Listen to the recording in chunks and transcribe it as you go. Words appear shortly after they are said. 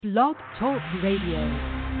Blog Talk Radio.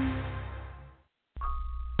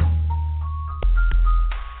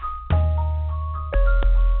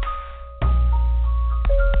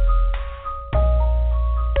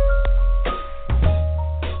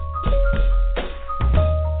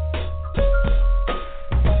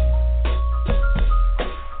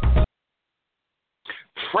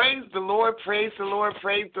 Praise the Lord, praise the Lord,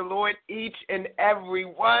 praise the Lord, each and every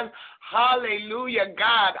one. Hallelujah,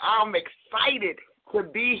 God, I'm excited to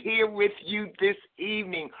be here with you this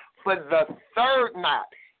evening for the third night,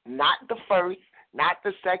 not the first, not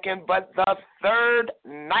the second, but the third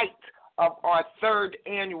night of our third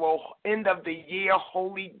annual end of the year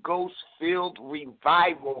Holy Ghost filled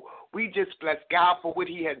revival. We just bless God for what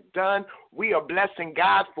he has done. We are blessing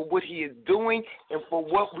God for what he is doing and for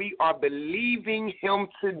what we are believing him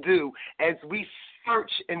to do as we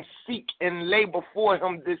search and seek and lay before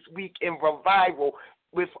him this week in revival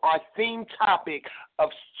with our theme topic of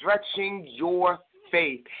stretching your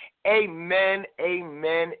faith. Amen,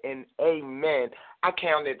 amen, and amen. I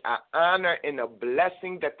count it an honor and a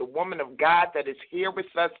blessing that the woman of God that is here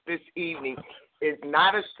with us this evening is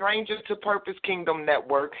not a stranger to Purpose Kingdom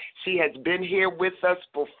Network. She has been here with us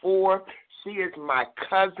before. She is my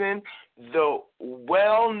cousin, the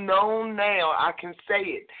well-known now, I can say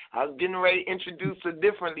it. I was getting ready to introduce her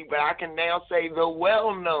differently, but I can now say the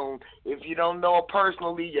well-known. If you don't know her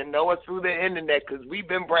personally, you know her through the internet because we've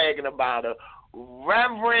been bragging about her.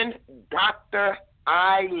 Reverend Dr.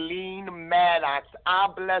 Eileen Maddox. I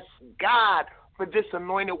bless God for this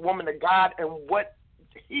anointed woman of God and what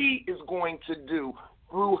he is going to do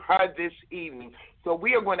through her this evening. So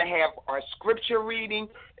we are going to have our scripture reading,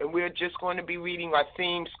 and we're just going to be reading our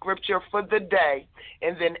theme scripture for the day.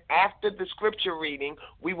 And then after the scripture reading,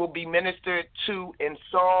 we will be ministered to in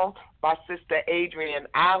song by Sister Adrienne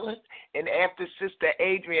Allen. And after Sister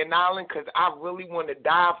Adrienne Allen, because I really want to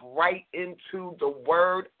dive right into the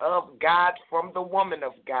word of God from the woman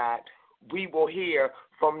of God, we will hear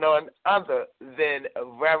from none other than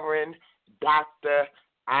Reverend Dr.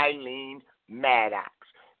 Eileen Maddox.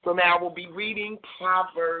 So now we'll be reading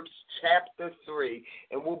Proverbs chapter 3,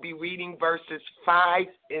 and we'll be reading verses 5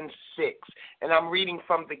 and 6. And I'm reading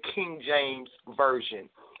from the King James Version.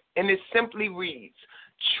 And it simply reads,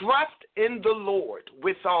 "Trust in the Lord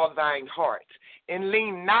with all thine heart, and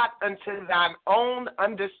lean not unto thine own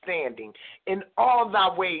understanding. In all thy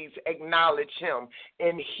ways acknowledge him,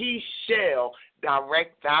 and he shall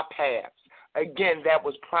direct thy paths." Again, that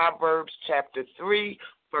was Proverbs chapter 3,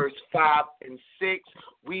 verse 5 and 6.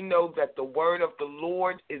 We know that the word of the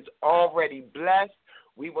Lord is already blessed.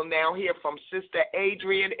 We will now hear from Sister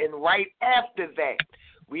Adrienne, and right after that,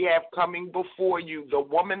 we have coming before you the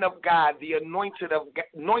woman of God, the anointed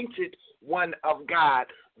one of God,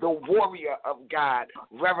 the warrior of God,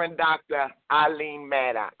 Reverend Dr. Eileen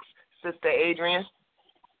Maddox. Sister Adrienne?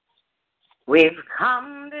 We've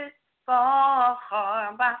come this far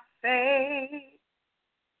by faith,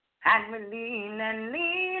 and we're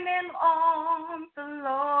leaning on the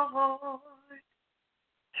Lord,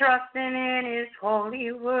 trusting in his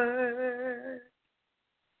holy word.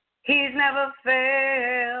 He's never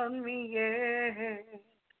failed me yet.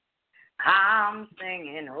 I'm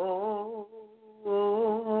singing, oh,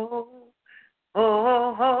 oh, oh,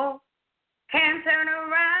 oh, oh. Can't turn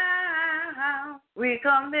around. We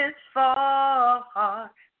come this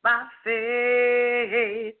far by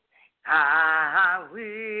faith. I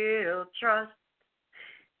will trust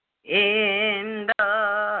in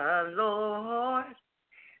the Lord.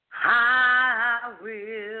 I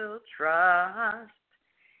will trust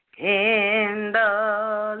in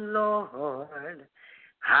the Lord.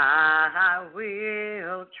 I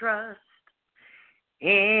will trust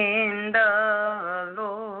in the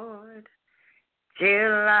Lord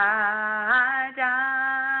till I die.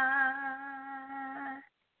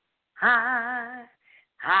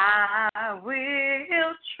 I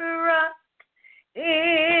will trust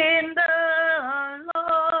in the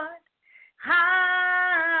Lord.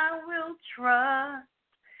 I will trust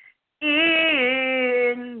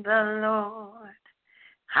in the Lord.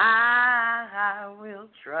 I will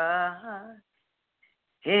trust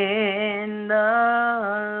in the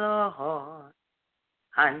Lord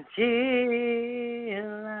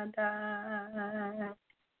until I die.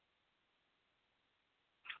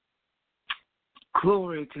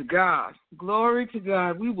 Glory to God. Glory to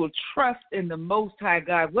God. We will trust in the Most High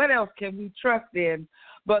God. What else can we trust in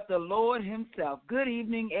but the Lord himself? Good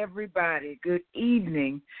evening, everybody. Good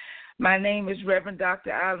evening. My name is Reverend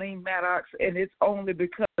Dr. Eileen Maddox, and it's only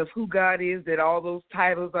because of who God is that all those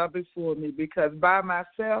titles are before me, because by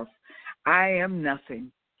myself, I am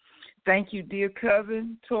nothing. Thank you, dear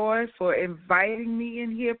cousin Toy, for inviting me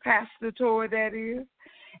in here, Pastor Toy, that is,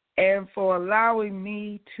 and for allowing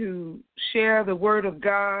me to share the word of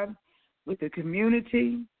God with the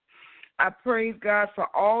community. I praise God for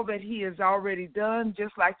all that he has already done,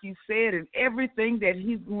 just like you said, and everything that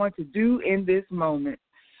he's going to do in this moment.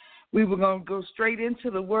 We were going to go straight into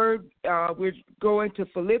the word. We're going to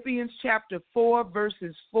Philippians chapter 4,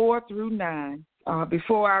 verses 4 through 9.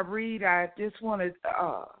 Before I read, I just want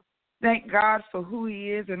to thank God for who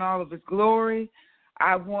he is and all of his glory.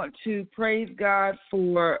 I want to praise God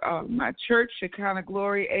for my church, Shekinah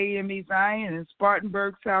Glory AME Zion in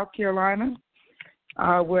Spartanburg, South Carolina,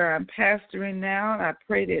 where I'm pastoring now. I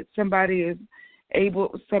pray that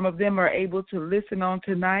some of them are able to listen on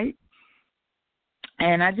tonight.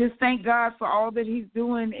 And I just thank God for all that he's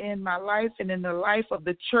doing in my life and in the life of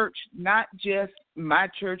the church, not just my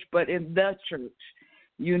church, but in the church,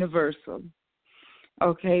 universal.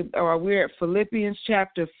 Okay, we're at Philippians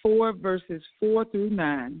chapter 4, verses 4 through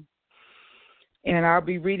 9. And I'll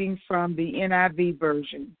be reading from the NIV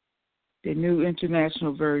version, the New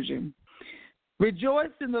International Version. Rejoice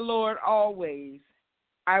in the Lord always.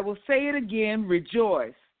 I will say it again,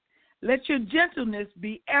 rejoice. Let your gentleness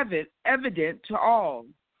be evident to all.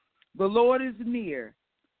 The Lord is near.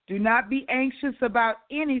 Do not be anxious about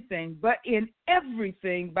anything, but in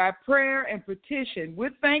everything by prayer and petition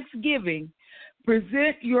with thanksgiving,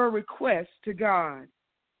 present your requests to God.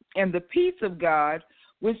 And the peace of God,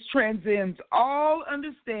 which transcends all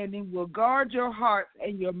understanding, will guard your hearts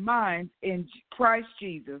and your minds in Christ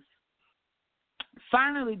Jesus.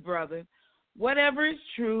 Finally, brother, whatever is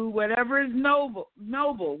true, whatever is noble,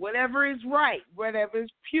 whatever is right, whatever is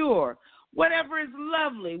pure, whatever is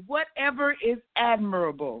lovely, whatever is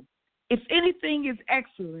admirable, if anything is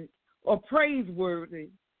excellent or praiseworthy,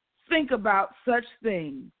 think about such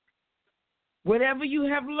things. Whatever you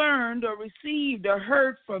have learned or received or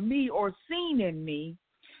heard from me or seen in me,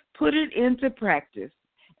 put it into practice,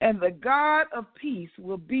 and the God of peace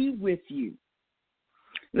will be with you.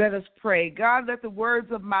 Let us pray. God, let the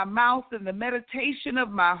words of my mouth and the meditation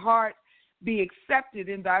of my heart be accepted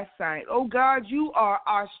in thy sight. Oh God, you are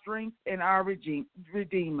our strength and our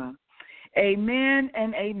Redeemer. Amen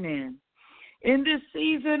and amen. In this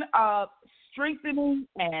season of strengthening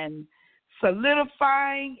and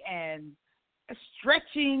solidifying and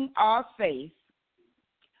stretching our faith,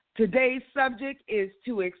 today's subject is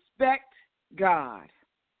to expect God.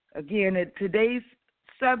 Again, today's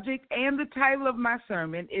subject and the title of my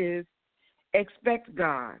sermon is Expect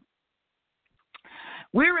God.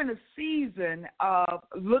 We're in a season of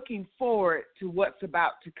looking forward to what's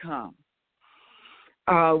about to come.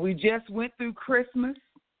 We just went through Christmas.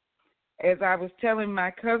 As I was telling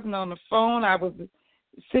my cousin on the phone, I was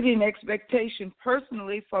sitting in expectation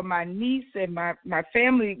personally for my niece and my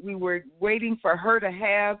family. We were waiting for her to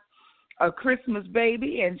have a Christmas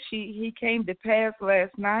baby, and he came to pass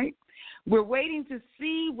last night. We're waiting to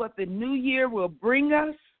see what the new year will bring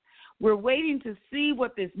us. We're waiting to see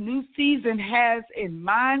what this new season has in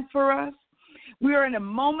mind for us. We are in a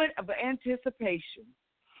moment of anticipation.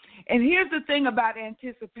 And here's the thing about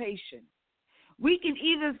anticipation. We can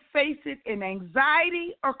either face it in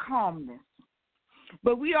anxiety or calmness.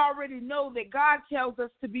 But we already know that God tells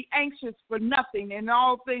us to be anxious for nothing, in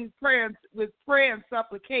all things with prayer and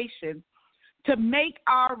supplication, to make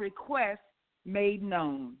our requests made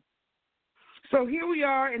known. So here we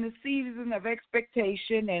are in a season of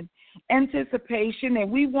expectation and anticipation, and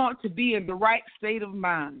we want to be in the right state of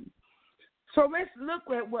mind. So let's look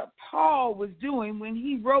at what Paul was doing when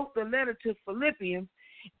he wrote the letter to Philippians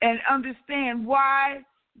and understand why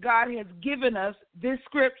God has given us this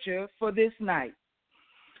scripture for this night.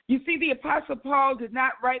 You see, the Apostle Paul did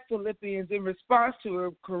not write Philippians in response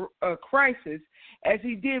to a crisis as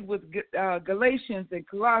he did with Galatians and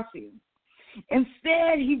Colossians.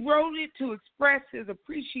 Instead, he wrote it to express his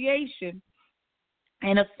appreciation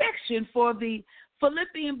and affection for the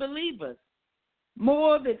Philippian believers.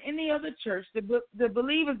 More than any other church, the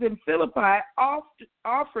believers in Philippi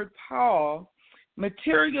offered Paul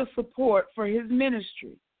material support for his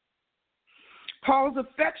ministry. Paul's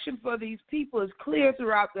affection for these people is clear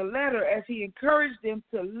throughout the letter as he encouraged them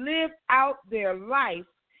to live out their life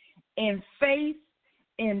in faith,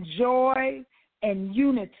 in joy, and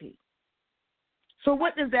unity. So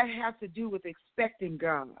what does that have to do with expecting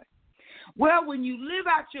God? Well, when you live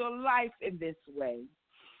out your life in this way,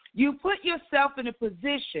 you put yourself in a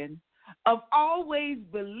position of always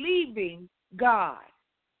believing God,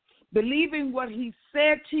 believing what he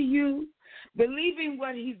said to you, believing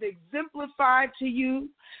what he's exemplified to you,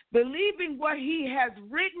 believing what he has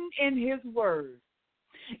written in his word.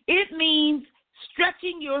 It means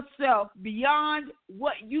stretching yourself beyond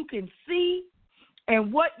what you can see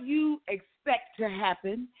and what you expect to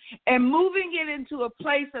happen, and moving it into a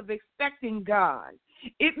place of expecting God.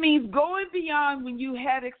 It means going beyond when you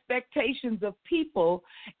had expectations of people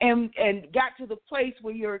and got to the place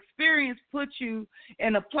where your experience put you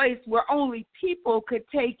in a place where only people could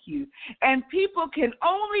take you. And people can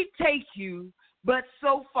only take you but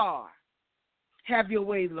so far. Have your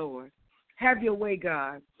way, Lord. Have your way,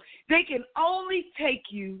 God. They can only take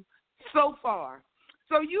you so far.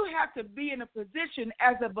 So you have to be in a position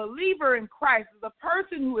as a believer in Christ, as a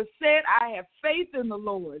person who has said, I have faith in the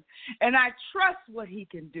Lord and I trust what he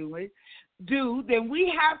can do, then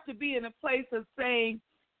we have to be in a place of saying,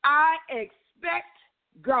 I expect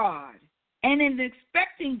God. And in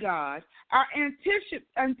expecting God, our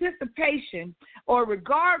anticipation or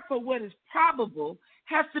regard for what is probable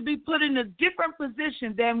has to be put in a different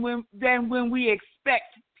position than when we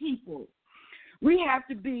expect people. We have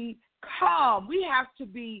to be calm. We have to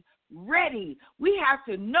be ready. We have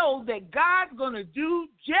to know that God's going to do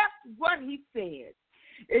just what he said.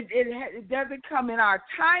 It doesn't come in our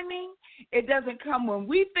timing. It doesn't come when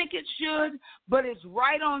we think it should, but it's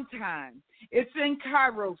right on time. It's in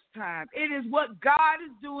Kairos time. It is what God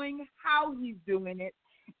is doing, how he's doing it,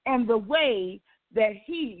 and the way that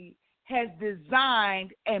he has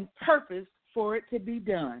designed and purposed for it to be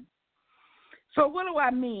done. So what do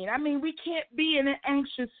I mean? I mean, we can't be in an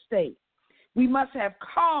anxious state. We must have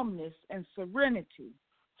calmness and serenity.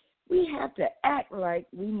 We have to act like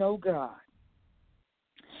we know God.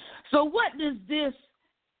 So what does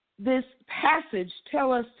this passage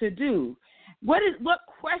tell us to do? What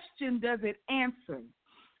question does it answer?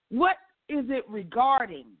 What is it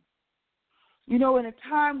regarding? You know, in a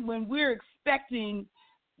time when we're expecting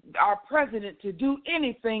our president to do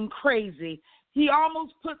anything crazy, he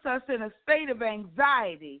almost puts us in a state of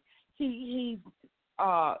anxiety. He's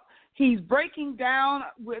breaking down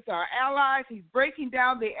with our allies. He's breaking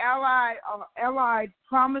down the allied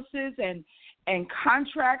promises and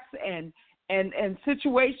contracts and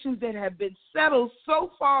situations that have been settled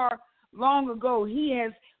so far long ago. He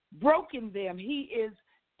has broken them. He is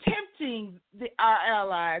tempting our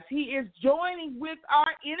allies. He is joining with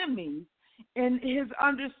our enemies in his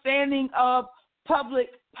understanding of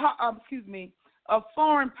of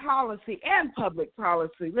foreign policy and public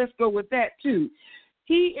policy. Let's go with that too.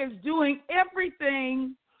 He is doing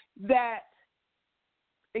everything that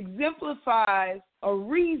exemplifies a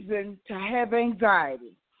reason to have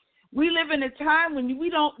anxiety. We live in a time when we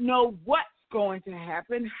don't know what's going to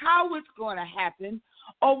happen, how it's going to happen,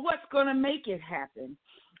 or what's going to make it happen.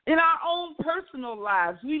 In our own personal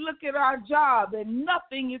lives, we look at our job and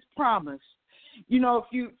nothing is promised. You know,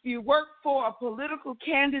 if you work for a political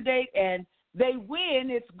candidate and they win,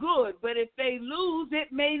 it's good. But if they lose,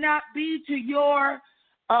 it may not be to your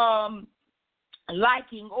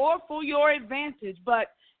liking or for your advantage. But,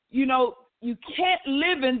 you know, you can't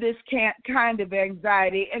live in this kind of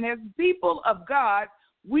anxiety. And as people of God,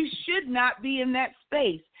 we should not be in that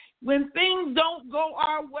space. When things don't go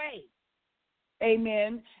our way,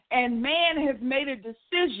 amen, and man has made a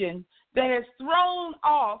decision that has thrown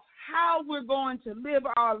off how we're going to live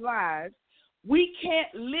our lives, we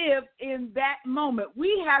can't live in that moment.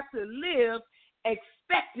 We have to live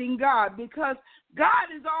expecting God, because God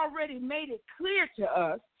has already made it clear to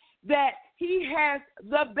us that he has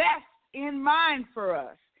the best in mind for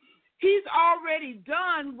us. He's already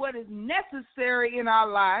done what is necessary in our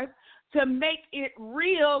lives to make it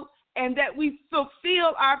real and that we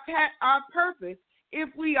fulfill our purpose if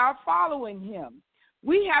we are following him.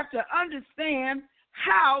 We have to understand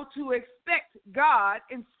how to expect God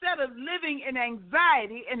instead of living in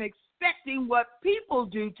anxiety and expecting what people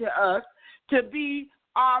do to us to be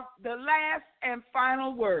the last and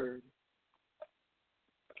final word.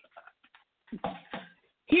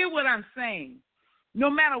 Hear what I'm saying. No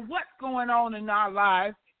matter what's going on in our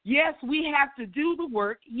lives, yes, we have to do the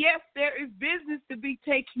work. Yes, there is business to be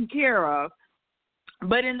taken care of.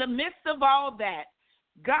 But in the midst of all that,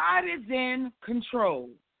 God is in control.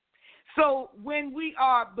 So when we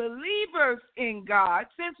are believers in God,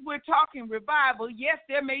 since we're talking revival, yes,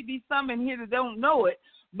 there may be some in here that don't know it,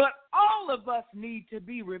 but all of us need to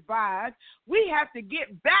be revived. We have to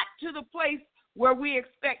get back to the place where we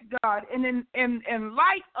expect God. And in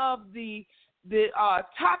light of the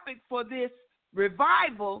topic for this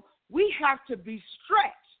revival, we have to be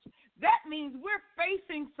stretched. That means we're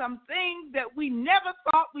facing some things that we never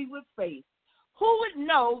thought we would face. Who would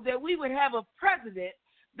know that we would have a president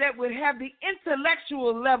that would have the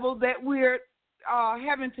intellectual level that we're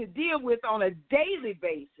having to deal with on a daily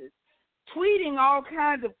basis, tweeting all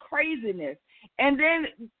kinds of craziness, and then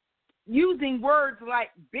using words like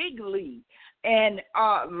bigly and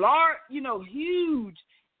large, huge,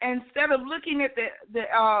 instead of looking at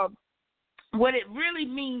the what it really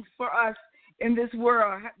means for us in this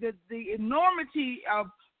world, the enormity of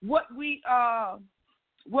what we are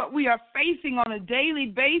facing on a daily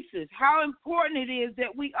basis, how important it is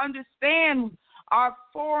that we understand our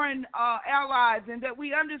foreign allies and that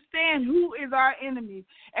we understand who is our enemy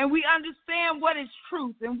and we understand what is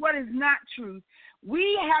truth and what is not truth.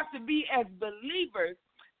 We have to be, as believers,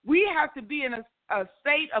 we have to be in a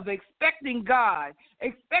state of expecting God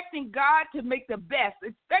to make the best,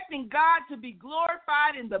 expecting God to be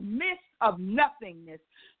glorified in the midst of nothingness.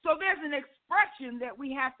 So there's an expression that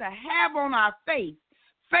we have to have on our faith,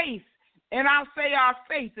 and I'll say our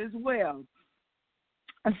faith as well.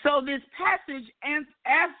 And so this passage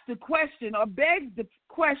asks the question, or begs the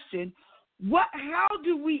question, how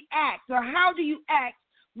do we act, or how do you act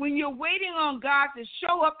when you're waiting on God to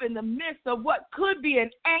show up in the midst of what could be an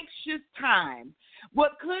anxious time,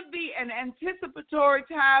 what could be an anticipatory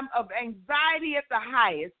time of anxiety at the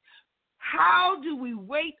highest? How do we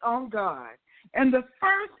wait on God? And the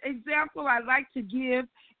first example I'd like to give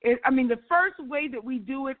is, the first way that we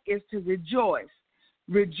do it is to rejoice.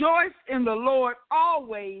 Rejoice in the Lord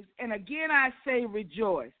always, and again I say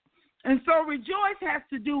rejoice. And so rejoice has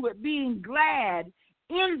to do with being glad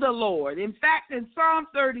in the Lord. In fact, in Psalm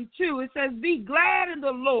 32, it says, "Be glad in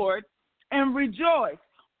the Lord and rejoice,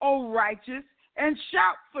 O righteous, and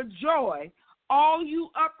shout for joy, all you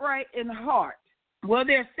upright in heart." Well,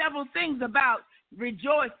 there are several things about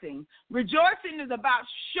rejoicing. Rejoicing is about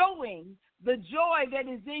showing the joy that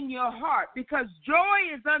is in your heart, because joy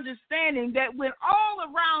is understanding that when all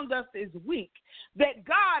around us is weak, that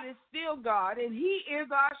God is still God and he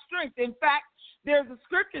is our strength. In fact, there's a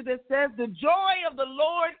scripture that says the joy of the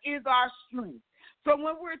Lord is our strength. So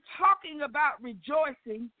when we're talking about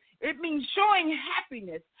rejoicing, it means showing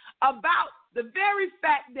happiness about the very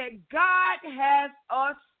fact that God has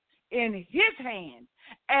us in his hand,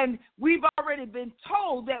 and we've already been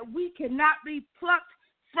told that we cannot be plucked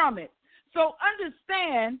from it. So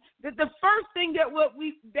understand that the first thing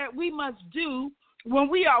that we must do when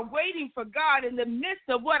we are waiting for God in the midst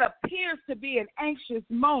of what appears to be an anxious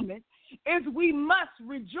moment is we must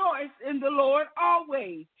rejoice in the Lord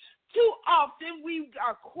always. Too often we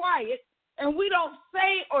are quiet and we don't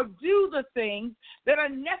say or do the things that are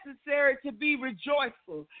necessary to be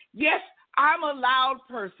rejoiceful. Yes, I'm a loud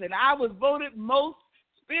person. I was voted most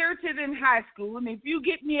spirited in high school, and if you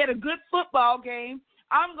get me at a good football game,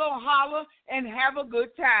 I'm going to holler and have a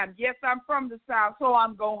good time. Yes, I'm from the South, so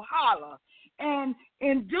I'm going to holler. And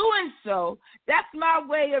in doing so, that's my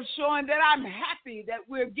way of showing that I'm happy that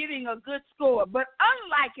we're getting a good score. But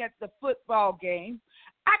unlike at the football game,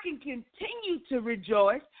 I can continue to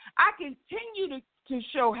rejoice. I continue to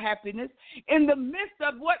show happiness in the midst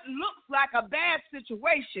of what looks like a bad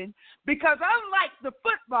situation, because unlike the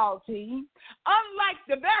football team, unlike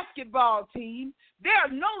the basketball team, there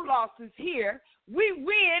are no losses here. We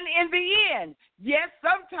win in the end. Yes,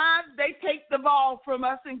 sometimes they take the ball from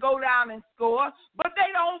us and go down and score, but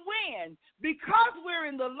they don't win. Because we're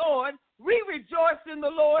in the Lord, we rejoice in the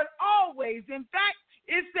Lord always. In fact,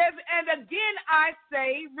 it says, "And again I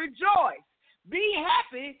say, rejoice." Be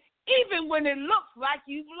happy even when it looks like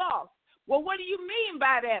you've lost. Well, what do you mean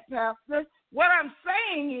by that, Pastor? What I'm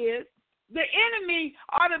saying is the enemy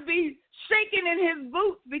ought to be shaking in his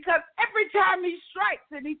boots, because every time he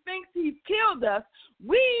strikes and he thinks he's killed us,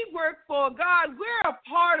 we work for God. We're a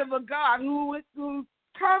part of a God who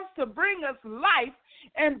comes to bring us life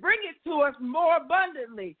and bring it to us more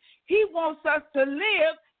abundantly. He wants us to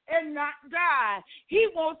live and not die. He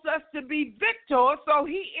wants us to be victors, so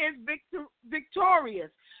he is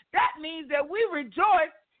victorious. That means that we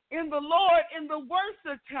rejoice in the Lord in the worst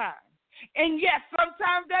of times. And yes,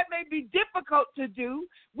 sometimes that may be difficult to do.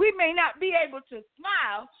 We may not be able to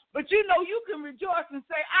smile, but you can rejoice and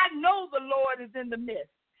say, "I know the Lord is in the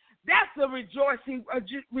midst." That's a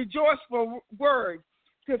rejoiceful word.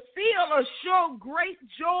 To feel or show great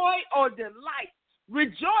joy or delight.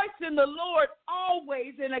 Rejoice in the Lord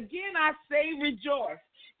always. And again, I say rejoice.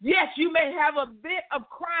 Yes, you may have a bit of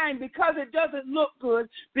crying because it doesn't look good,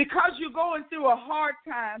 because you're going through a hard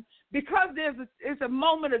time, because it's a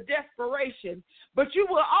moment of desperation. But you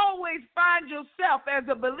will always find yourself as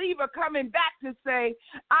a believer coming back to say,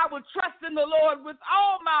 "I will trust in the Lord with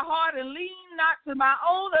all my heart and lean not to my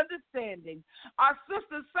own understanding." Our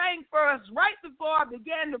sister sang for us right before I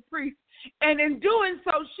began to preach, and in doing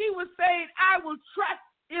so, she was saying, "I will trust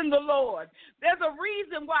in the Lord. There's a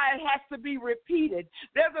reason why it has to be repeated.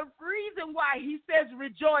 There's a reason why he says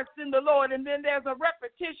rejoice in the Lord, and then there's a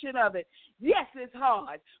repetition of it. Yes, it's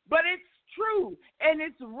hard, but it's true and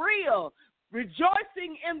it's real.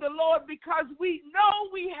 Rejoicing in the Lord because we know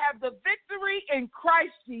we have the victory in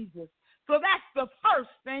Christ Jesus. So that's the first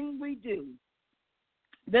thing we do.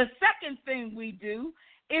 The second thing we do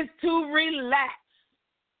is to relax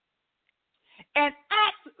and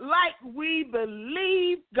act like we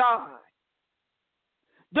believe God.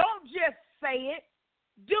 Don't just say it,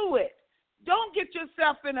 do it. Don't get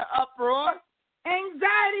yourself in an uproar.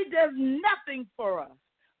 Anxiety does nothing for us,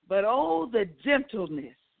 but the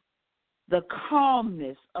gentleness, the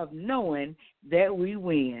calmness of knowing that we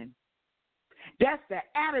win. That's the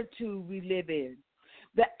attitude we live in,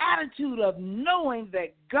 the attitude of knowing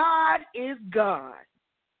that God is God.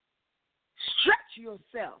 Stretch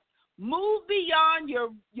yourself. Move beyond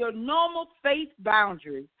your normal faith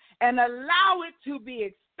boundaries and allow it to be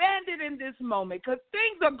expanded in this moment, because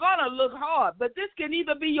things are going to look hard, but this can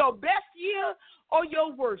either be your best year or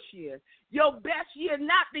your worst year. Your best year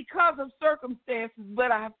not because of circumstances, but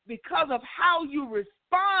because of how you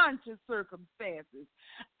respond to circumstances.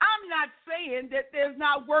 I'm not saying that there's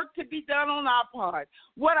not work to be done on our part.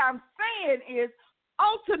 What I'm saying is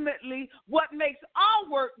ultimately what makes our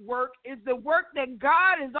work is the work that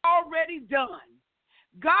God has already done.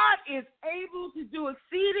 God is able to do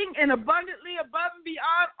exceeding and abundantly above and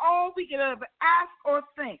beyond all we can ever ask or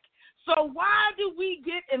think. So why do we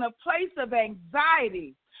get in a place of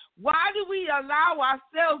anxiety? Why do we allow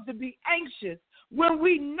ourselves to be anxious when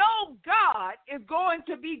we know God is going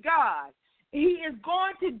to be God? He is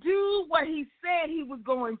going to do what he said he was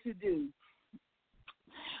going to do.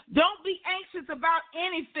 Don't be anxious about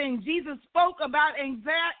anything. Jesus spoke about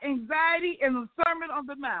anxiety in the Sermon on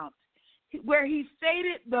the Mount, where he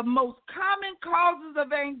stated the most common causes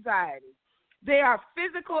of anxiety. They are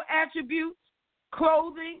physical attributes,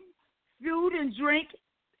 clothing, food and drink,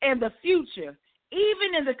 and the future.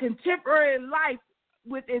 Even in the contemporary life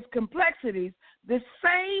with its complexities, the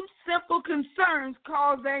same simple concerns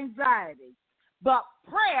cause anxiety, but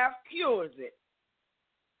prayer cures it.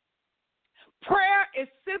 Prayer is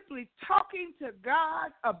simply talking to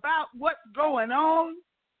God about what's going on,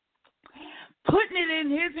 putting it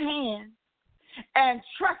in his hands, and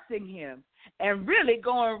trusting him, and really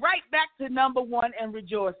going right back to number one and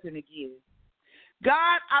rejoicing again.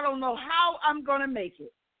 God, I don't know how I'm going to make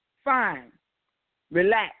it. Fine.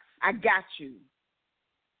 Relax. I got you.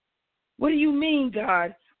 What do you mean,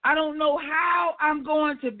 God? I don't know how I'm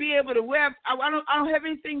going to be able to wear. I don't have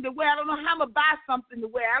anything to wear. I don't know how I'm going to buy something to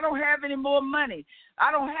wear. I don't have any more money.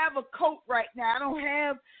 I don't have a coat right now. I don't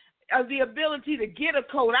have the ability to get a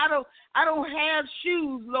coat. I don't have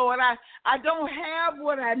shoes, Lord. I don't have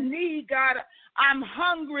what I need, God. I'm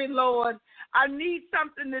hungry, Lord. I need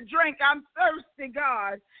something to drink. I'm thirsty,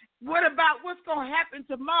 God. What about what's going to happen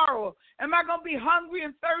tomorrow? Am I going to be hungry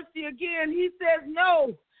and thirsty again? He says,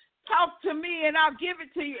 no. Talk to me and I'll give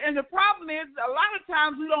it to you. And the problem is a lot of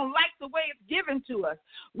times we don't like the way it's given to us.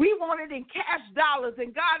 We want it in cash dollars,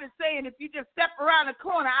 and God is saying, if you just step around the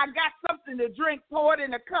corner, I got something to drink, pour it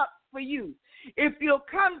in a cup for you. If you'll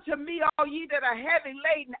come to me, all ye that are heavy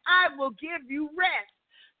laden, I will give you rest.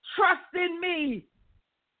 Trust in me.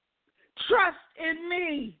 Trust in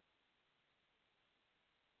me.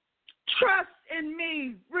 Trust in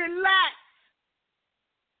me. Relax.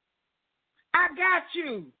 I got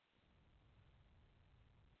you.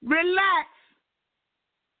 Relax.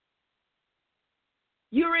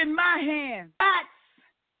 You're in my hands. Relax.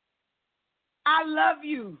 I love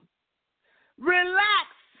you. Relax.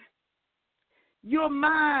 You're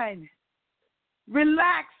mine.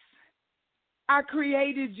 Relax. I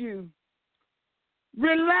created you.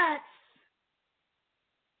 Relax.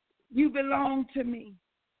 You belong to me.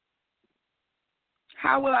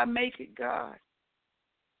 How will I make it, God?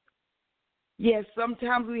 Yes,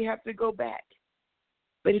 sometimes we have to go back.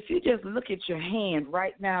 But if you just look at your hand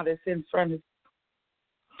right now that's in front of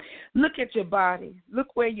you, look at your body.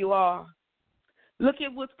 Look where you are. Look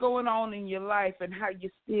at what's going on in your life and how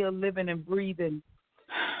you're still living and breathing.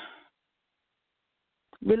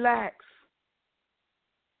 Relax.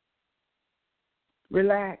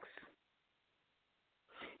 Relax.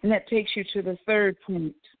 And that takes you to the third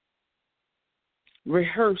point.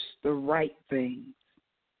 Rehearse the right things.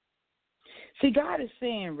 See, God is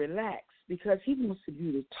saying relax because he wants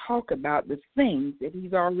you to talk about the things that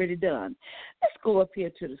he's already done. Let's go up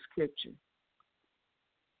here to the scripture.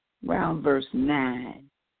 Around verse 9, I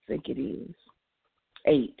think it is.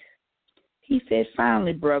 8. He said,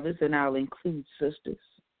 finally, brothers, and I'll include sisters,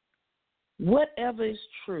 whatever is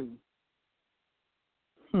true,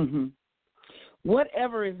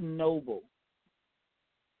 Whatever is noble,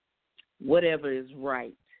 whatever is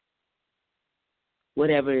right,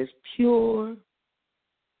 whatever is pure,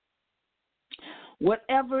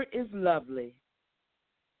 whatever is lovely,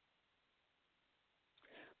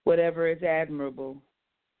 whatever is admirable,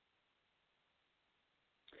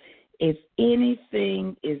 if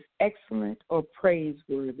anything is excellent or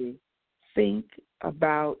praiseworthy, think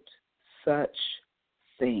about such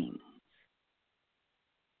things.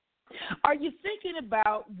 Are you thinking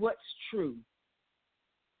about what's true?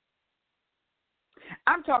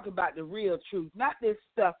 I'm talking about the real truth, not this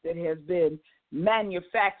stuff that has been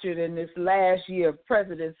manufactured in this last year of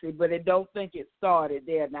presidency, but I don't think it started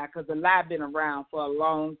there now because the lie been around for a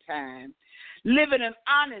long time. Living an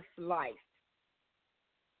honest life.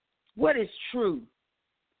 What is true?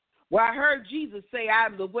 Well, I heard Jesus say,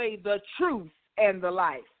 I'm the way, the truth, and the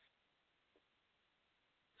life.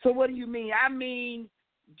 So what do you mean? I mean,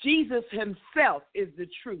 Jesus himself is the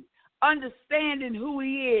truth. Understanding who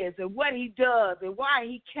he is and what he does and why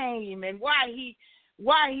he came and why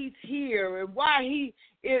he's here and why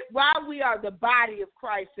we are the body of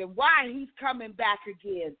Christ and why he's coming back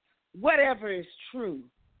again. Whatever is true.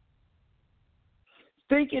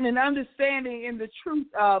 Thinking and understanding in the truth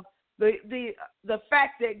of the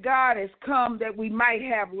fact that God has come that we might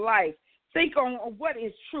have life. Think on what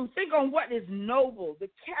is true. Think on what is noble, the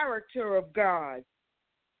character of God.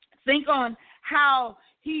 Think on how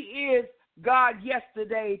he is God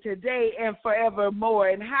yesterday, today, and forevermore,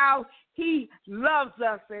 and how he loves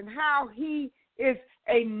us and how he is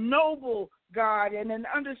a noble God and an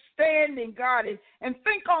understanding God. And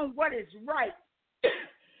think on what is right.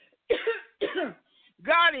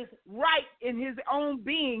 God is right in his own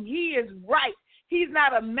being. He is right. He's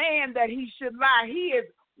not a man that he should lie. He is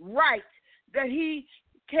right, that he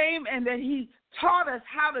came and that he taught us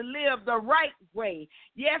how to live the right way.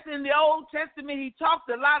 Yes, in the Old Testament, he talked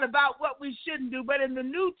a lot about what we shouldn't do, but in the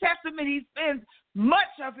New Testament, he spends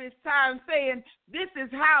much of his time saying, this is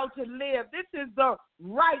how to live. This is the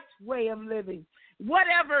right way of living.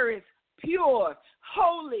 Whatever is pure,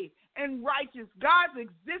 holy, and righteous, God's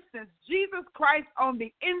existence, Jesus Christ on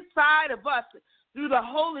the inside of us through the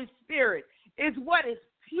Holy Spirit is what is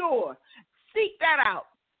pure. Seek that out.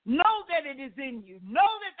 Know that it is in you. Know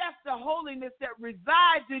that that's the holiness that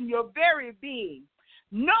resides in your very being.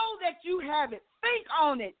 Know that you have it. Think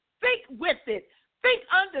on it. Think with it. Think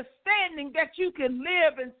understanding that you can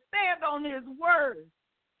live and stand on his word.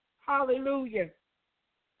 Hallelujah.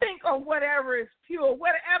 Think on whatever is pure,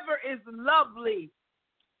 whatever is lovely,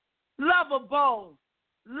 lovable,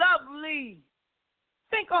 lovely.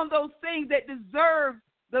 Think on those things that deserve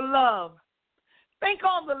the love. Think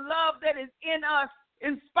on the love that is in us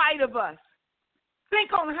in spite of us.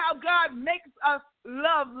 Think on how God makes us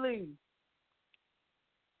lovely.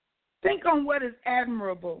 Think on what is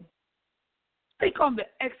admirable. Think on the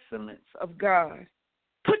excellence of God.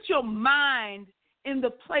 Put your mind in the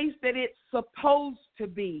place that it's supposed to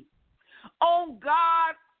be. Oh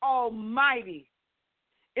God Almighty,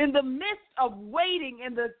 in the midst of waiting,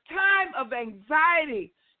 in the time of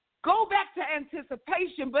anxiety, go back to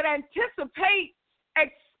anticipation, but anticipate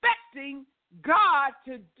expecting God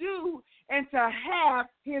to do and to have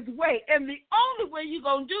his way. And the only way you're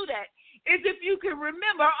going to do that is if you can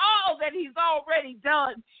remember all that he's already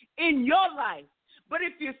done in your life. But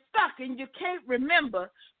if you're stuck and you can't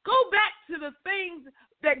remember, go back to the things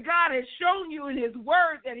that God has shown you in his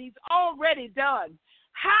word that he's already done.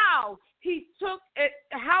 How he took it,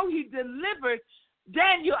 how he delivered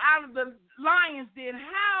Daniel out of the lion's den,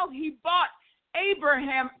 how he brought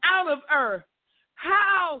Abraham out of Ur,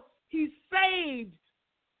 how he saved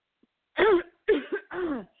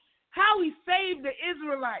how he saved the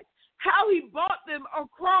Israelites, how he brought them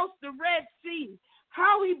across the Red Sea,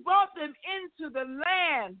 how he brought them into the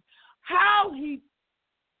land, how he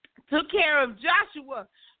took care of Joshua,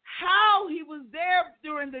 how he was there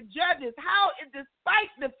during the judges, how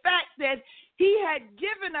despite the fact that he had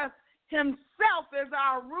given us himself as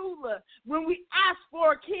our ruler, when we asked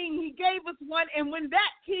for a king, he gave us one, and when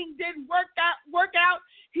that king didn't work out,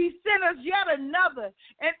 he sent us yet another.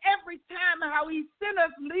 And every time how he sent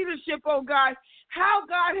us leadership, oh God, how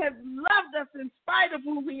God has loved us in spite of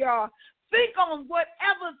who we are. Think on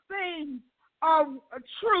whatever things are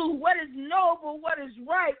true, what is noble, what is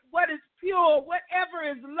right, what is pure, whatever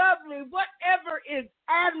is lovely, whatever is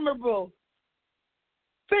admirable.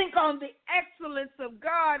 Think on the excellence of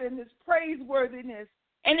God and his praiseworthiness.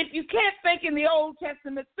 And if you can't think in the Old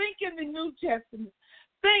Testament, think in the New Testament.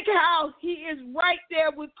 Think how he is right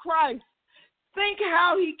there with Christ. Think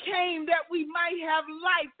how he came that we might have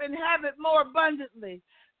life and have it more abundantly.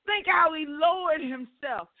 Think how he lowered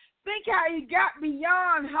himself. Think how he got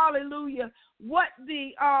beyond, hallelujah, what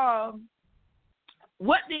the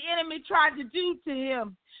enemy tried to do to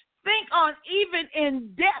him. Think on even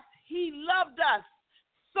in death, he loved us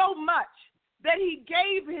so much that he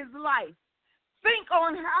gave his life. Think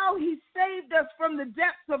on how he saved us from the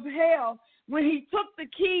depths of hell when he took the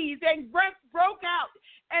keys and broke out,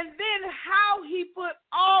 and then how he put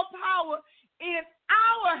all power in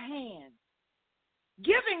our hands,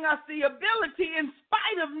 giving us the ability, in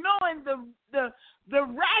spite of knowing the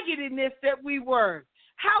raggediness that we were,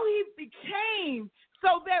 how he became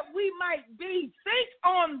so that we might be. Think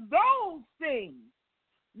on those things,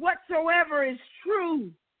 whatsoever is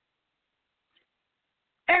true,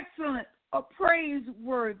 excellent, or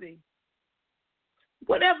praiseworthy.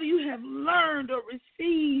 Whatever you have learned or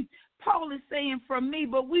received, Paul is saying from me,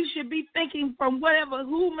 but we should be thinking from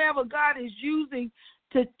whomever God is using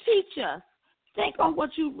to teach us. Think on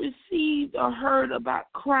what you received or heard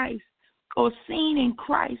about Christ or seen in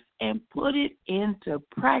Christ and put it into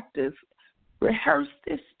practice. Rehearse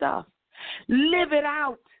this stuff. Live it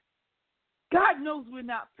out. God knows we're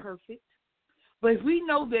not perfect, but we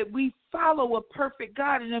know that we follow a perfect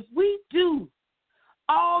God, and if we do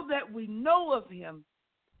all that we know of him,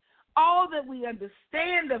 all that we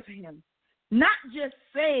understand of him, not just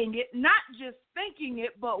saying it, not just thinking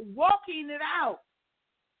it, but walking it out,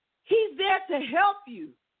 he's there to help you.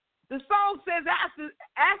 The song says,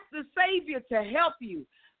 ask the Savior to help you,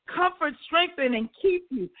 comfort, strengthen, and keep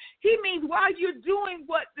you. He means while you're doing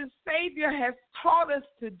what the Savior has taught us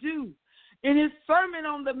to do in his Sermon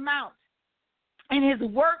on the Mount, in his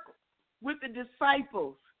work with the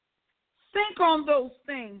disciples, think on those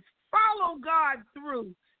things. Follow God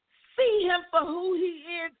through. See him for who he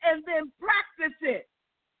is, and then practice it.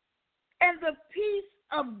 And the peace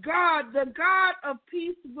of God, the God of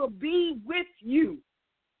peace, will be with you.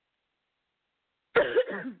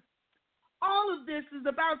 All of this is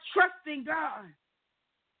about trusting God.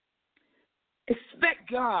 Expect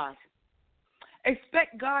God.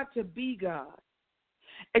 Expect God to be God.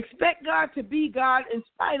 Expect God to be God in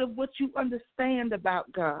spite of what you understand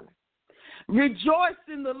about God. Rejoice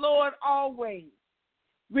in the Lord always.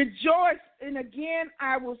 Rejoice, and again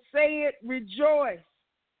I will say it, rejoice.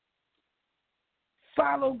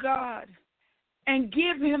 Follow God and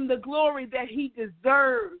give him the glory that he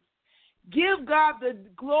deserves. Give God the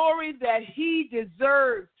glory that he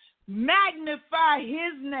deserves. Magnify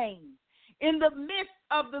his name. In the midst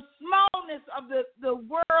of the smallness of the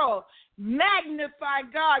world, magnify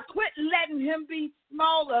God. Quit letting him be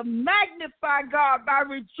smaller. Magnify God by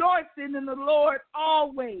rejoicing in the Lord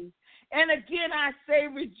always. And again I say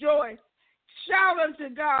rejoice. Shout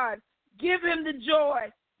unto God. Give him the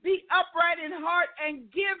joy. Be upright in heart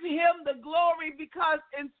and give him the glory, because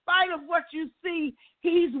in spite of what you see,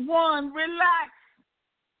 he's won. Relax.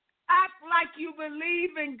 Act like you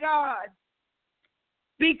believe in God.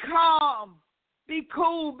 Be calm. Be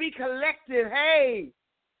cool. Be collected. Hey.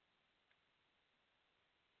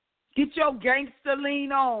 Get your gangster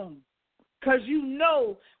lean on, because you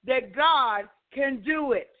know that God can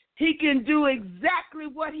do it. He can do exactly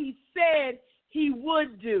what he said he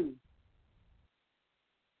would do.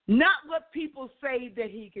 Not what people say that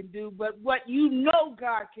he can do, but what you know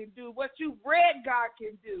God can do, what you've read God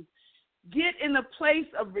can do. Get in a place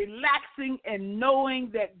of relaxing and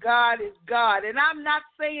knowing that God is God. And I'm not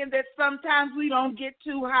saying that sometimes we don't get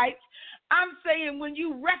too hyped. I'm saying when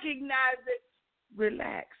you recognize it,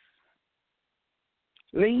 relax.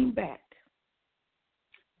 Lean back.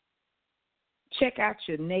 Check out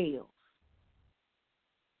your nails.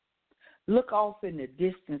 Look off in the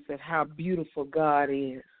distance at how beautiful God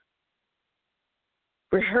is.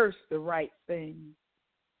 Rehearse the right thing.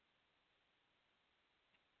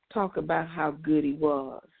 Talk about how good he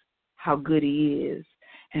was, how good he is,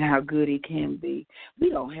 and how good he can be. We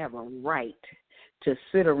don't have a right to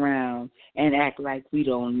sit around and act like we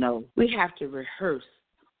don't know. We have to rehearse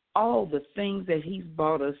all the things that he's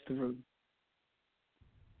brought us through.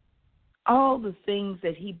 All the things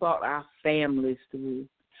that he brought our families through,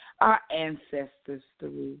 our ancestors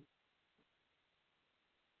through.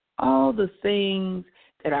 All the things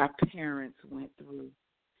that our parents went through,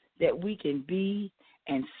 that we can be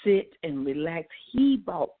and sit and relax. He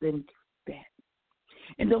brought them through that.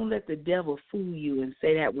 And don't let the devil fool you and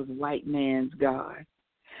say that was white man's God.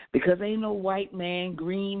 Because ain't no white man,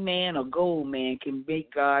 green man, or gold man can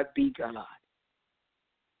make God be God.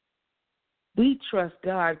 We trust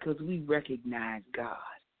God because we recognize God.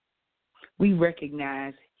 We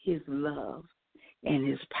recognize his love and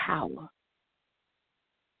his power.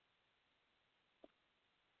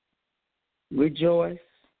 Rejoice,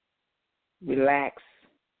 relax,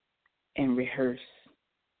 and rehearse.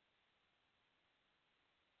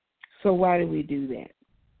 So why do we do that?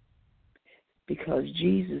 Because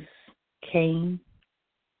Jesus came,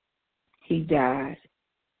 he died,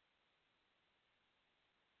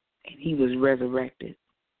 and he was resurrected.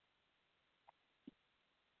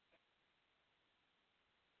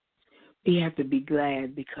 We have to be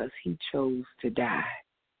glad because he chose to die.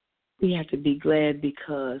 We have to be glad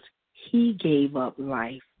because he gave up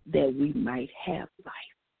life that we might have life.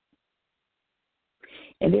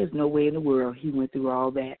 And there's no way in the world he went through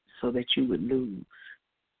all that so that you would lose.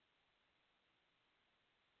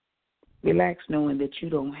 Relax knowing that you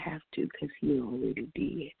don't have to because he already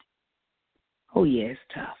did. Oh, yeah, it's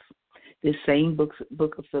tough. This same book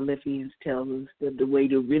of Philippians tells us that the way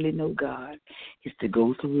to really know God is to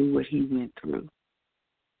go through what he went through.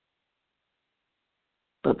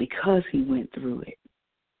 But because he went through it,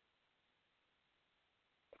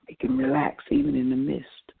 we can relax even in the midst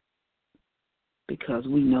because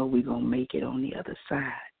we know we're going to make it on the other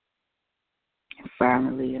side. And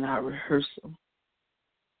finally, in our rehearsal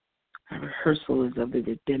is of the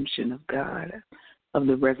redemption of God, of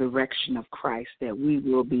the resurrection of Christ, that we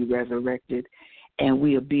will be resurrected, and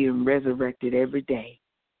we are being resurrected every day.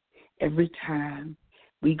 Every time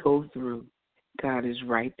we go through, God is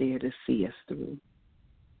right there to see us through.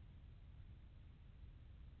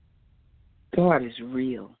 God is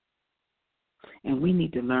real, and we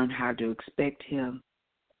need to learn how to expect him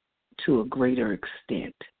to a greater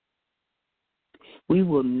extent. We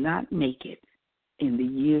will not make it in the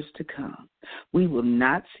years to come. We will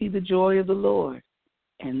not see the joy of the Lord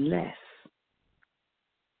unless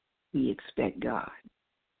we expect God.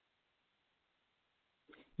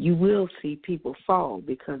 You will see people fall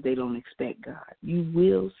because they don't expect God. You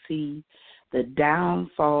will see the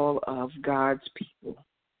downfall of God's people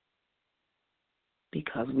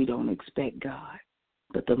because we don't expect God.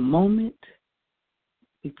 But the moment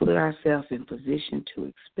we put ourselves in position to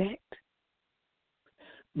expect,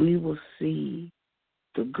 we will see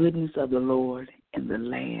the goodness of the Lord in the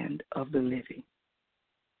land of the living.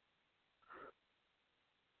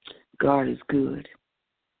 God is good.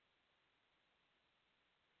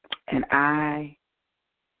 And I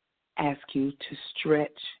ask you to stretch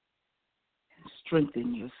and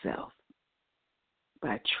strengthen yourself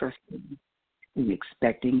by trusting and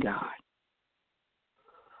expecting God.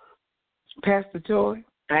 Pastor Joy,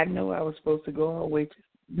 I know I was supposed to go all the way to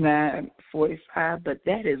 9:45, but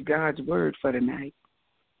that is God's word for tonight.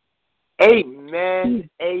 Amen,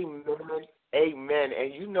 amen, amen.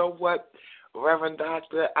 And you know what, Reverend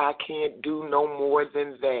Doctor, I can't do no more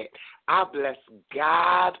than that. I bless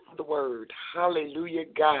God for the word, hallelujah,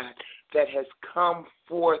 God, that has come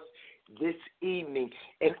forth this evening.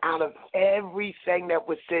 And out of everything that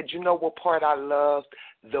was said, you know what part I loved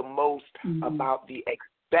the most about the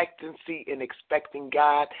expectancy and expecting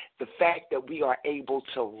God? The fact that we are able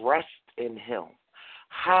to rest in him.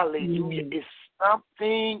 Hallelujah. It's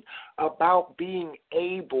something about being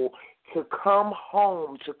able to come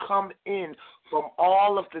home, to come in from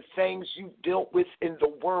all of the things you dealt with in the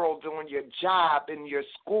world, on your job, in your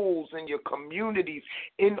schools, in your communities,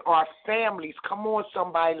 in our families. Come on,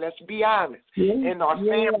 somebody, let's be honest. In our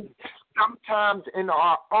families, sometimes in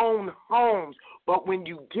our own homes. But when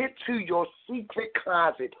you get to your secret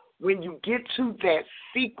closet, when you get to that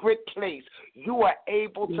secret place, you are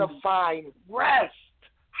able to find rest.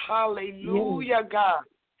 Hallelujah, God.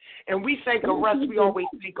 And we think of rest, we always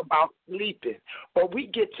think about sleeping, but we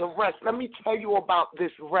get to rest. Let me tell you about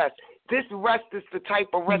this rest. This rest is the type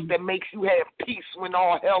of rest that makes you have peace when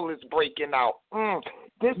all hell is breaking out.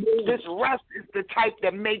 This rest is the type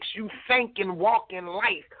that makes you think and walk in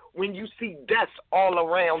life when you see death all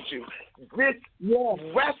around you. This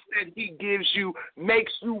rest that he gives you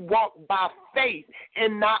makes you walk by faith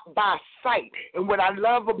and not by sight. And what I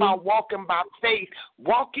love about walking by faith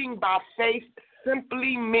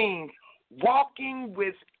simply means walking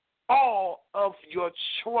with all of your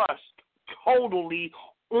trust totally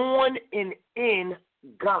on and in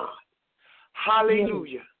God.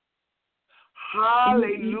 Hallelujah.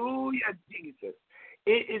 Hallelujah, Jesus.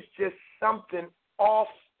 It is just something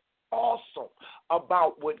awesome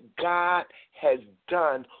about what God has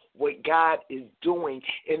done, what God is doing.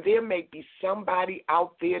 And there may be somebody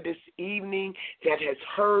out there this evening that has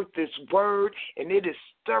heard this word, and it is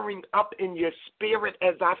stirring up in your spirit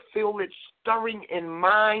as I feel it stirring in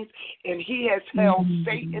mine, and he has held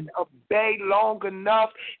Satan at bay long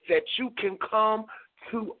enough that you can come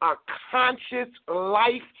to a conscious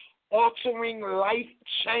life-altering,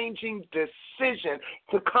 life-changing decision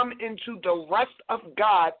to come into the rest of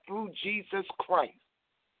God through Jesus Christ.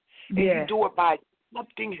 And you do it by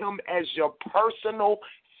accepting him as your personal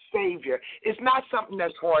Savior. It's not something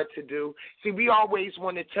that's hard to do. See, we always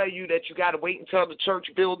want to tell you that you got to wait until the church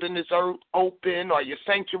building is open or your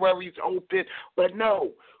sanctuary is open. But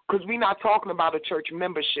no, because we're not talking about a church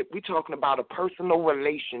membership. We're talking about a personal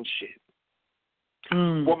relationship.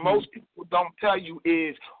 Mm-hmm. What most people don't tell you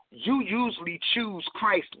is you usually choose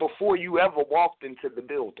Christ before you ever walked into the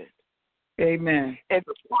building. Amen. And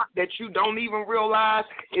the part that you don't even realize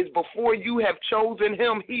is before you have chosen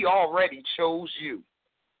him, he already chose you.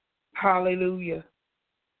 Hallelujah.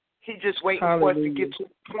 He just waiting for us to get to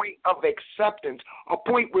a point of acceptance, a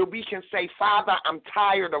point where we can say, Father, I'm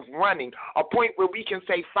tired of running, a point where we can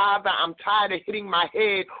say, Father, I'm tired of hitting my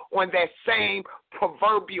head on that same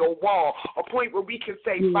proverbial wall, a point where we can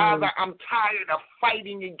say, Father, I'm tired of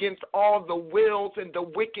fighting against all the wills and the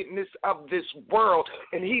wickedness of this world.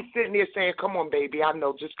 And he's sitting there saying, come on, baby, I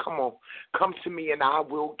know, just come on. Come to me and I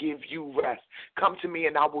will give you rest. Come to me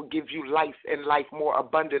and I will give you life and life more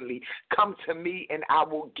abundantly. Come to me and I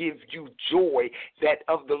will give you joy that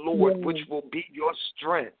of the Lord, which will be your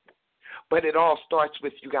strength. But it all starts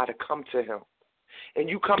with you got to come to him. And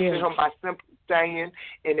you come to him by simply saying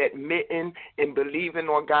and admitting and believing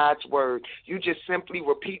on God's word. You just simply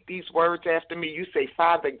repeat these words after me. You say,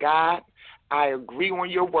 Father God, I agree on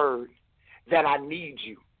your word that I need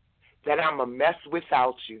you, that I'm a mess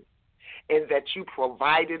without you, and that you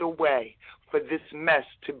provided a way for this mess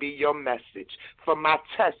to be your message, for my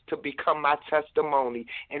test to become my testimony,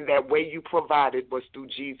 and that way you provided was through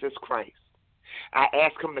Jesus Christ. I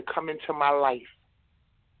ask him to come into my life.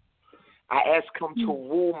 I ask him to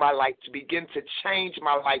rule my life, to begin to change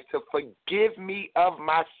my life, to forgive me of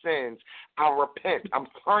my sins. I repent. I'm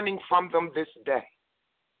turning from them this day.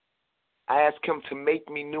 I ask him to make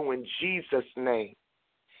me new in Jesus' name.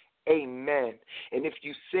 Amen. And if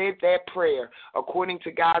you said that prayer according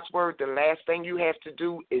to God's word, the last thing you have to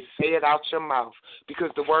do is say it out your mouth,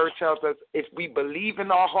 because the word tells us if we believe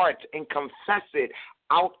in our hearts and confess it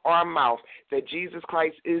out our mouth that Jesus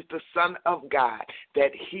Christ is the Son of God,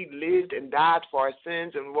 that he lived and died for our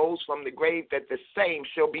sins and rose from the grave, that the same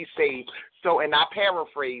shall be saved. So, and I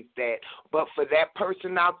paraphrase that, but for that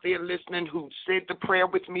person out there listening who said the prayer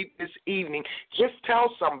with me this evening, just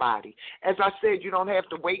tell somebody. As I said, you don't have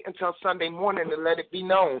to wait until Sunday morning to let it be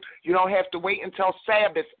known. You don't have to wait until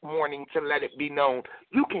Sabbath morning to let it be known.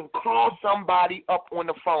 You can call somebody up on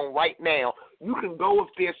the phone right now. You can go if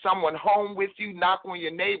there's someone home with you, knock on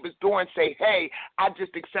your neighbor's door and say, hey, I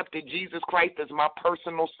just accepted Jesus Christ as my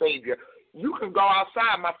personal Savior. You can go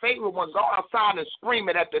outside. My favorite one, go outside and scream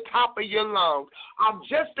it at the top of your lungs. I've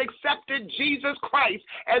just accepted Jesus Christ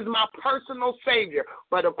as my personal Savior.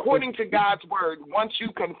 But according to God's word, once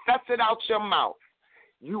you confess it out your mouth,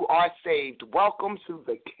 you are saved. Welcome to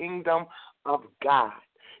the kingdom of God.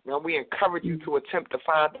 Now, we encourage you to attempt to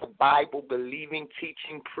find a Bible-believing,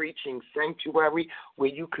 teaching, preaching sanctuary where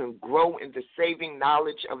you can grow in the saving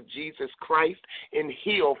knowledge of Jesus Christ and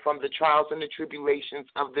heal from the trials and the tribulations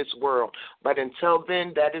of this world. But until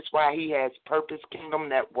then, that is why he has Purpose Kingdom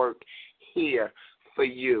Network here for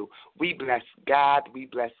you. We bless God. We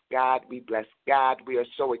bless God. We bless God. We are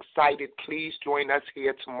so excited. Please join us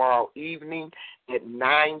here tomorrow evening at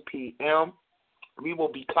 9 p.m. We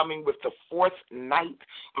will be coming with the fourth night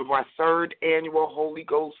of our third annual Holy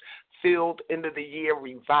Ghost-filled end-of-the-year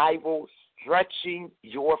revival, Stretching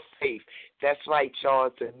Your Faith. That's right, y'all.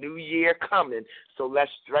 It's a new year coming, so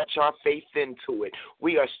let's stretch our faith into it.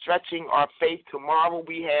 We are stretching our faith. Tomorrow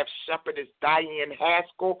we have Shepherdess Diane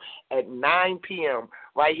Haskell at 9 p.m.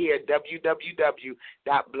 right here at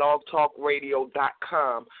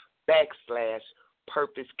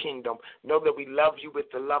www.blogtalkradio.com/Purpose Kingdom. Know that we love you with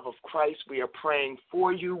the love of Christ. We are praying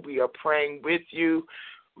for you. We are praying with you.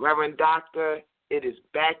 Reverend Doctor, it is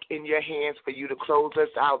back in your hands for you to close us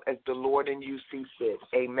out as the Lord and you see fit.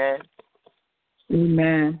 Amen.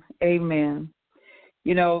 Amen. Amen.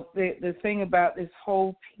 You know, the thing about this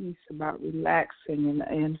whole piece about relaxing,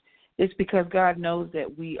 and it's because God knows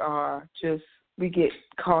that we get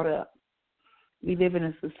caught up. We live in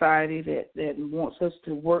a society that wants us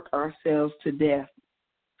to work ourselves to death.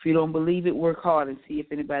 If you don't believe it, work hard and see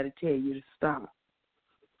if anybody tell you to stop.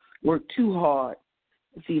 Work too hard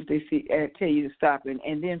and see if they tell you to stop,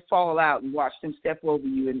 and then fall out and watch them step over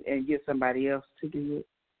you and get somebody else to do it.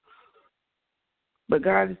 But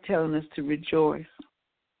God is telling us to rejoice.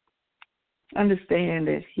 Understand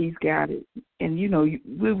that he's got it. And, you know,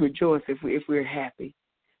 we'll rejoice if we're happy.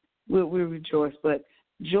 We'll rejoice. But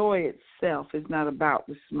joy itself is not about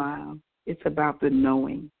the smile. It's about the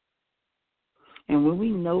knowing. And when we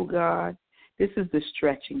know God, this is the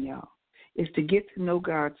stretching, y'all. It's to get to know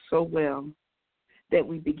God so well that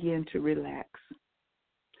we begin to relax.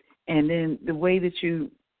 And then the way that you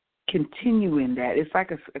continue in that. It's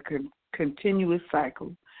like a continuous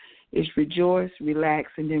cycle. It's rejoice,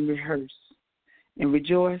 relax, and then rehearse. And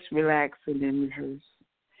rejoice, relax, and then rehearse.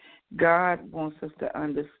 God wants us to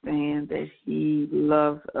understand that he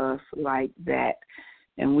loves us like that,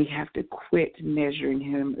 and we have to quit measuring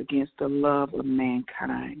him against the love of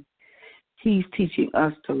mankind. He's teaching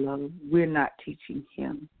us to love. We're not teaching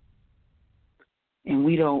him. And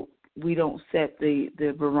we don't set the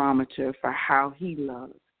barometer for how he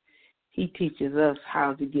loves. He teaches us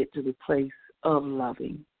how to get to the place of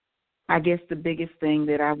loving. I guess the biggest thing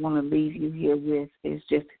that I want to leave you here with is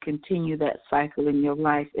just to continue that cycle in your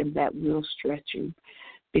life, and that will stretch you.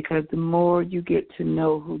 Because the more you get to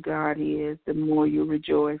know who God is, the more you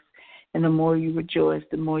rejoice. And the more you rejoice,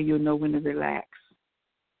 the more you'll know when to relax.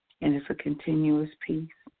 And it's a continuous peace.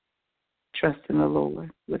 Trust in the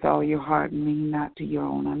Lord with all your heart and lean not to your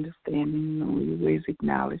own understanding. In all your ways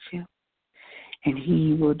acknowledge him. And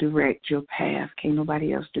he will direct your path. Can't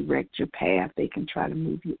nobody else direct your path. They can try to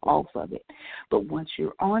move you off of it. But once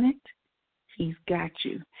you're on it, he's got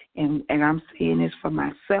you. And I'm saying this for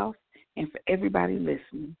myself and for everybody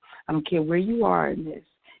listening. I don't care where you are in this.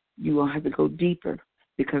 You will have to go deeper,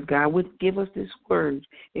 because God would give us this word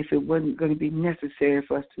if it wasn't going to be necessary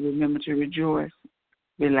for us to remember to rejoice,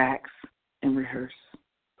 relax, and rehearse.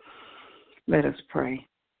 Let us pray.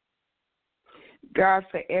 God,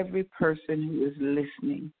 for every person who is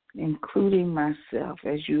listening, including myself,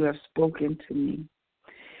 as you have spoken to me,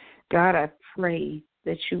 God, I pray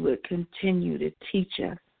that you would continue to teach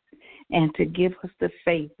us and to give us the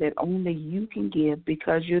faith that only you can give,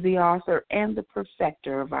 because you're the author and the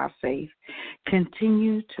perfecter of our faith.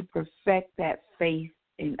 Continue to perfect that faith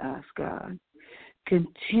in us, God.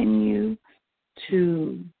 Continue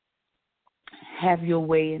to have your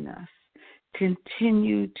way in us.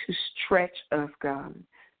 Continue to stretch us, God,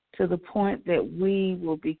 to the point that we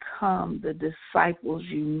will become the disciples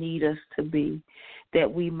you need us to be,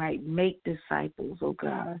 that we might make disciples, oh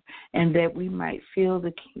God, and that we might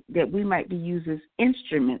be used as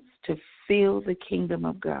instruments to fill the kingdom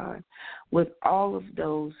of God with all of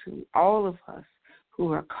us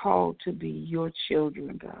who are called to be your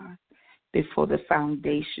children, God, before the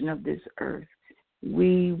foundation of this earth.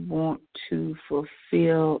 We want to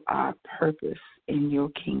fulfill our purpose in your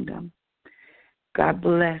kingdom. God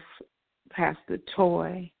bless Pastor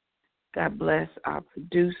Toy. God bless our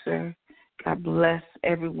producer. God bless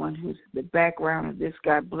everyone who's in the background of this.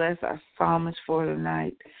 God bless our psalmist for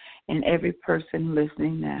tonight and every person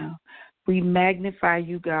listening now. We magnify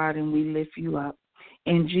you, God, and we lift you up.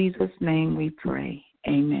 In Jesus' name we pray.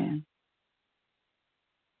 Amen.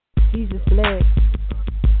 Jesus bless.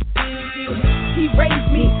 He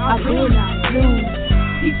raised me, I will not lose.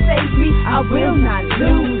 He saved me, I will not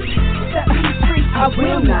lose. Set me free, I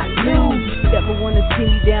will not lose. Never want to see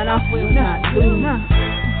me down, I will not lose.